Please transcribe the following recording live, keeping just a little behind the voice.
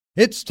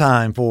It's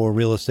time for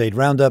Real Estate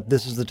Roundup.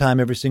 This is the time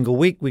every single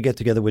week we get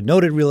together with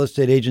noted real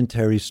estate agent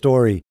Terry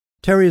Story.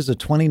 Terry is a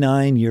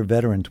 29-year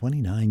veteran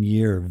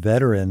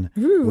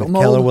with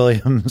Keller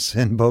Williams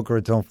in Boca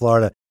Raton,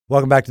 Florida.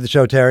 Welcome back to the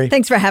show, Terry.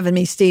 Thanks for having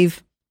me,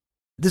 Steve.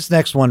 This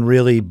next one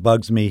really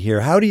bugs me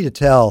here. How do you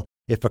tell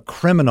if a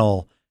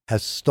criminal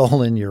has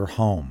stolen your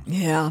home?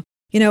 Yeah.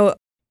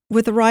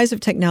 With the rise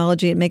of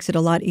technology, it makes it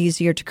a lot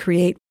easier to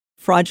create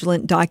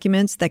fraudulent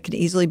documents that could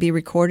easily be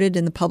recorded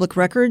in the public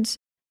records.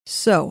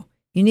 So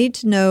you need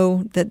to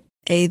know that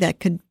A,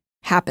 that could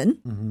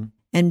happen,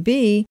 and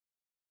B,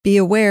 be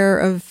aware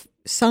of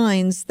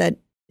signs that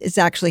it's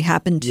actually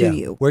happened to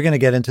you. We're going to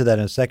get into that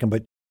in a second,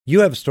 but you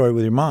have a story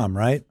with your mom,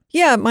 right?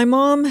 Yeah, my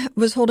mom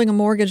was holding a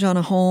mortgage on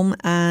a home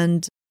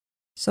and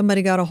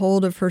somebody got a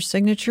hold of her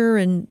signature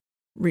and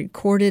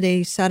recorded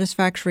a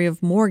satisfactory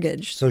of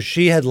mortgage. So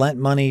she had lent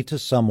money to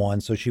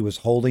someone, so she was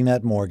holding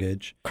that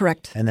mortgage.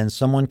 Correct. And then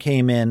someone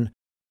came in,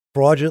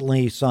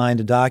 fraudulently signed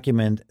a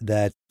document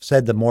that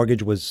said the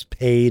mortgage was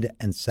paid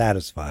and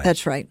satisfied.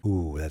 That's right.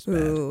 Ooh, that's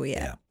bad. Ooh,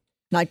 yeah.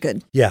 Not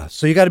good. Yeah,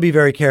 so you got to be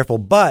very careful.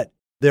 But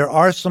there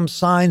are some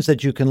signs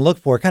that you can look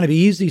for, kind of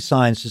easy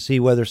signs to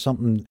see whether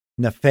something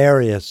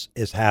nefarious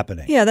is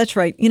happening. Yeah, that's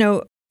right.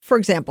 For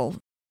example,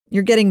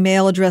 you're getting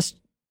mail addressed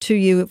to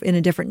you in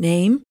a different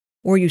name,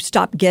 or you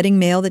stop getting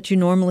mail that you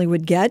normally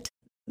would get.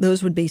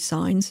 Those would be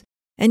signs.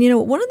 And,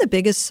 one of the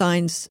biggest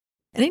signs,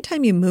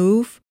 anytime you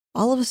move,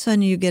 all of a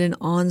sudden you get an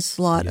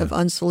onslaught of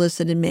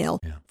unsolicited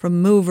mail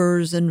from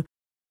movers and,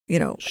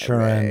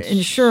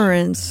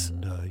 insurance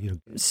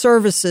and,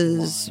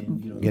 services,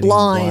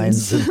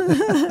 blinds.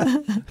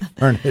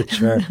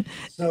 Furniture.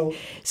 So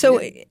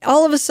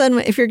all of a sudden,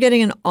 if you're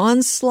getting an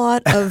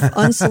onslaught of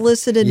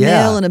unsolicited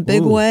mail in a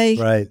big way,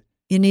 right,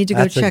 you need to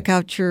go check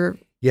out your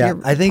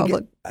I think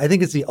public. I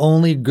think it's the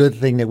only good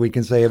thing that we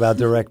can say about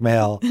direct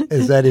mail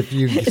is that if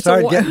you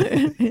start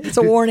getting it's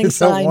a warning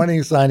sign. It's a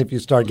warning sign if you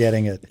start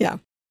getting it. Yeah.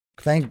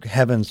 Thank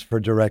heavens for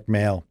direct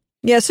mail.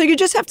 Yeah, so you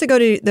just have to go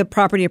to the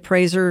property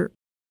appraiser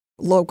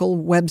local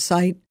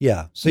website.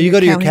 Yeah. So you go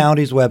to your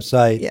county's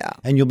website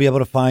and you'll be able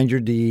to find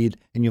your deed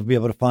and you'll be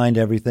able to find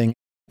everything.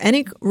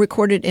 Any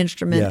recorded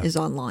instrument is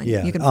online.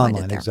 Yeah, you can online,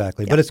 find it there.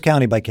 Exactly. Yeah. But it's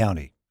county by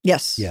county.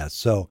 Yes. Yeah.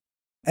 So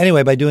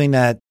anyway, by doing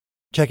that,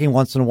 checking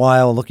once in a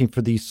while, looking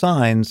for these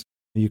signs,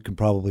 you can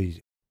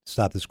probably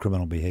stop this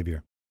criminal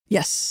behavior.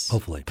 Yes.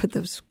 Hopefully. Put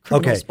those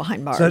criminals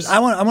behind bars. So I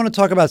want to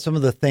talk about some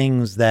of the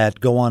things that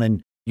go on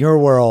in your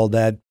world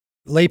that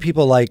lay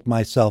people like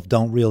myself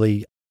don't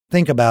really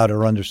think about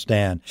or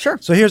understand. Sure.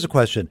 So here's a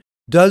question.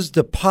 Does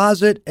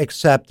deposit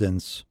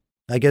acceptance,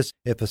 I guess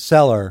if a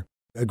seller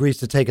agrees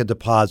to take a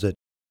deposit,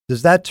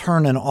 does that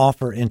turn an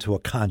offer into a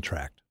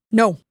contract?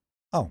 No.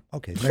 Oh,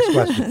 okay. Next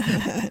question.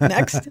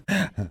 Next.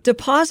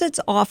 Deposits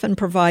often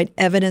provide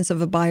evidence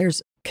of a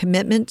buyer's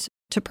commitment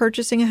to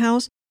purchasing a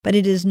house, but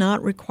it is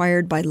not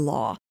required by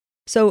law.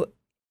 So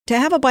to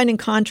have a binding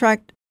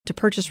contract to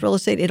purchase real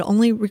estate, it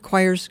only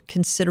requires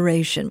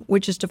consideration,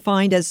 which is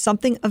defined as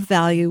something of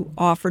value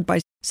offered by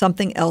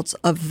something else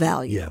of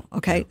value. Yeah.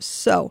 Okay. Yeah.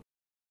 So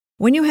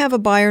when you have a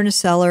buyer and a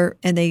seller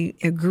and they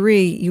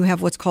agree, you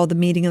have what's called the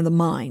meeting of the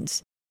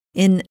minds.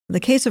 In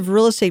the case of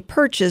real estate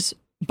purchase,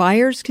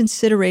 buyer's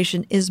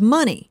consideration is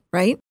money,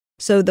 right?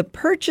 So the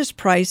purchase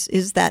price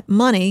is that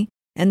money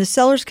and the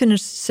seller's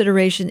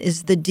consideration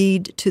is the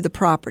deed to the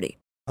property.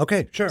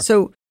 Okay, sure.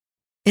 So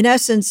in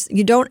essence,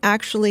 you don't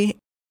actually,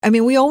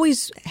 we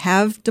always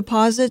have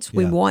deposits.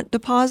 We want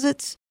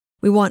deposits.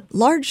 We want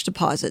large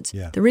deposits.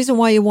 Yeah. The reason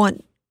why you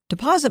want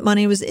deposit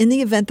money was in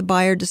the event the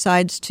buyer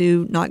decides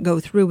to not go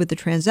through with the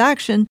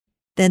transaction,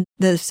 then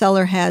the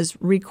seller has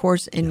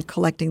recourse in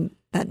collecting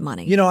that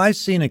money. I've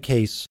seen a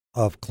case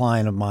of a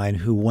client of mine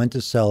who went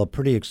to sell a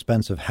pretty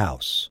expensive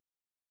house.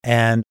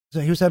 And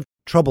so he was having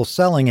trouble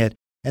selling it.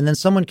 And then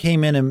someone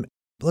came in and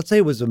let's say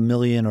it was $1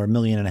 million or $1.5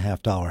 million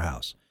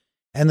house.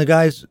 And the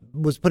guy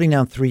was putting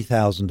down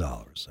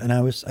 $3,000. And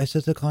I said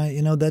to the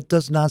client, that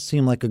does not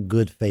seem like a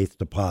good faith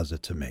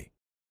deposit to me.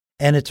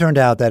 And it turned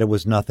out that it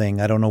was nothing.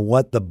 I don't know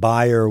what the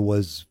buyer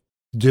was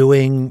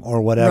doing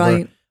or whatever.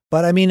 Right.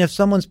 But if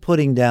someone's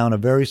putting down a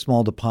very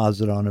small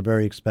deposit on a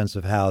very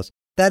expensive house,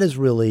 that is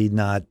really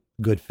not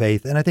good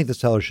faith. And I think the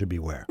seller should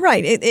beware.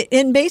 Right.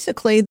 And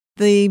basically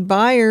the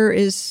buyer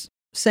is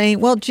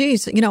saying, well,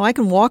 geez, I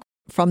can walk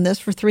from this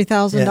for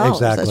 $3,000. Yeah,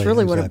 exactly, that's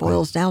really what it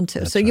boils down to.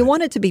 That's so you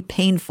want it to be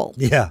painful.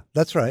 Yeah,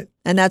 that's right.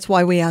 And that's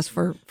why we ask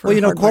for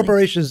Well,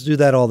 corporations do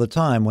that all the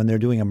time when they're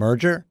doing a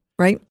merger.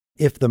 Right.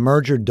 If the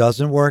merger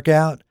doesn't work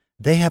out,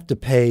 they have to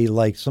pay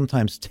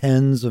sometimes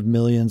tens of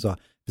millions. If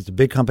it's a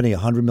big company,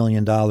 $100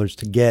 million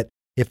to get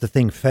if the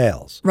thing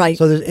fails. Right.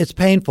 So it's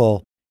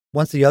painful.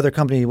 Once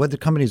the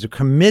companies are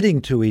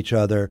committing to each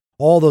other,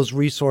 all those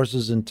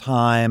resources and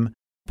time,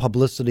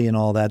 publicity and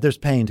all that, there's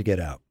pain to get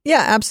out.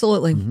 Yeah,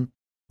 absolutely. Mm-hmm.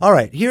 All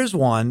right, here's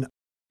one.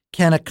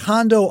 Can a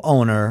condo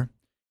owner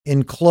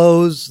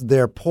enclose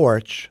their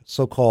porch,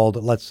 so-called,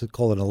 let's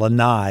call it a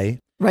lanai,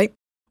 right,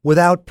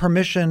 without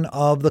permission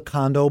of the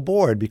condo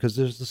board? Because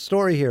there's the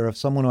story here of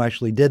someone who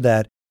actually did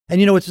that,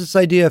 And, it's this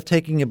idea of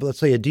taking, let's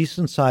say, a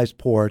decent-sized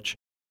porch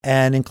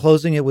and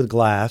enclosing it with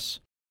glass,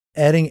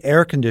 adding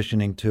air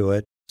conditioning to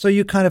it. So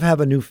you kind of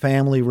have a new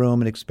family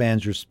room and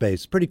expands your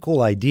space. Pretty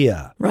cool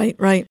idea. Right,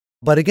 right.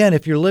 But again,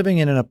 if you're living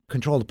in a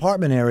controlled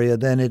apartment area,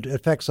 then it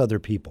affects other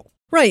people.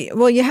 Right.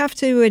 Well, you have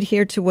to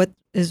adhere to what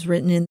is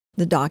written in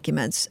the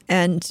documents.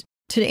 And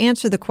to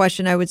answer the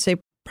question, I would say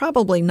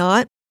probably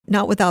not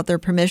without their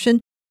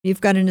permission. You've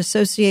got an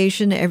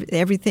association,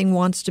 everything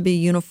wants to be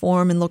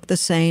uniform and look the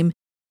same.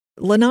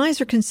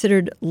 Lanais are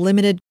considered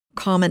limited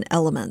common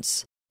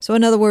elements. So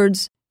in other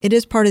words, it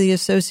is part of the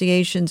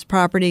association's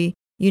property.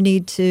 You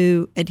need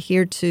to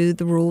adhere to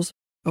the rules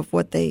of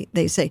what they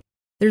say.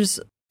 There's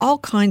all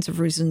kinds of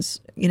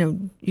reasons,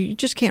 you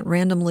just can't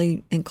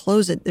randomly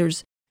enclose it.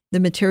 There's the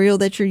material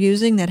that you're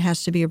using that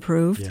has to be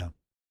approved.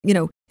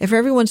 Yeah. If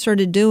everyone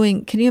started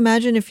can you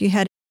imagine if you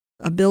had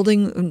a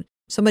building and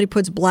somebody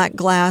puts black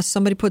glass,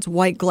 somebody puts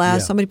white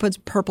glass, somebody puts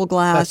purple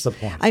glass. That's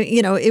the point.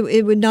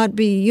 It would not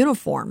be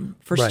uniform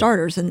for Right.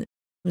 starters. And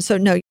so,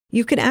 no,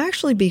 you could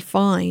actually be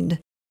fined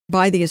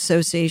by the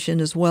association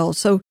as well.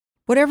 So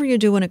whatever you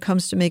do when it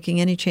comes to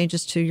making any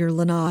changes to your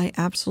lanai,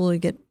 absolutely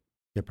get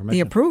permission. the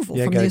approval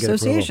from the gotta get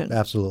association. approval.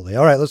 Absolutely.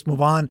 All right, let's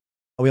move on.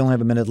 We only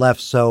have a minute left.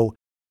 So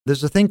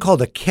there's a thing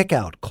called a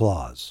kick-out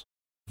clause,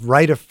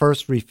 right of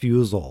first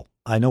refusal.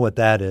 I know what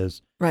that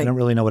is. Right. I don't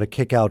really know what a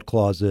kick-out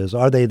clause is.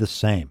 Are they the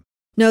same?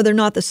 No, they're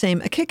not the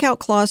same. A kick-out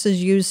clause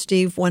is used,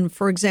 Steve, when,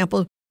 for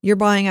example, you're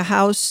buying a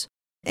house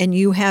and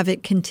you have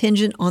it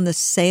contingent on the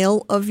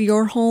sale of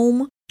your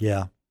home.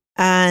 Yeah.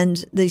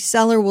 And the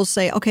seller will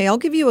say, okay, I'll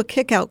give you a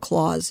kick-out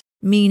clause,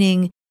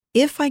 meaning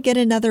if I get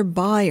another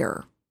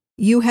buyer,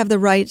 you have the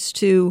rights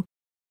to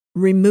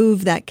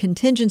remove that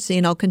contingency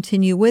and I'll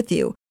continue with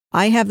you.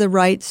 I have the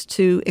rights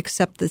to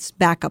accept this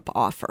backup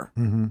offer.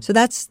 Mm-hmm. So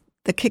that's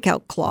the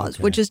kick-out clause,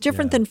 Okay, which is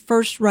different than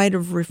first right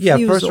of refusal.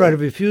 Yeah, first right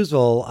of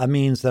refusal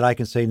means that I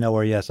can say no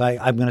or yes.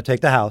 I'm going to take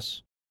the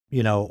house,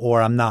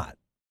 or I'm not.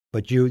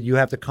 But you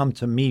have to come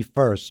to me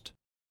first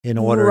in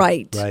order.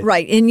 Right.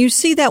 And you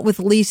see that with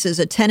leases.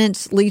 A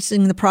tenant's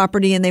leasing the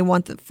property and they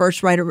want the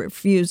first right of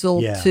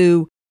refusal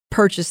to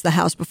purchase the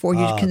house before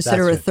you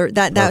consider a third.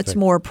 That's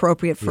more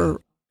appropriate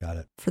for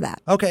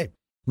that. Okay.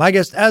 My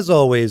guest, as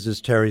always, is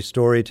Terry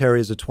Story.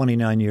 Terry is a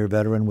 29-year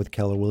veteran with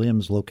Keller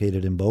Williams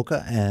located in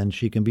Boca, and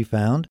she can be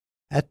found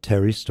at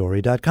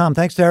terrystory.com.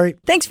 Thanks, Terry.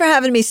 Thanks for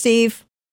having me, Steve.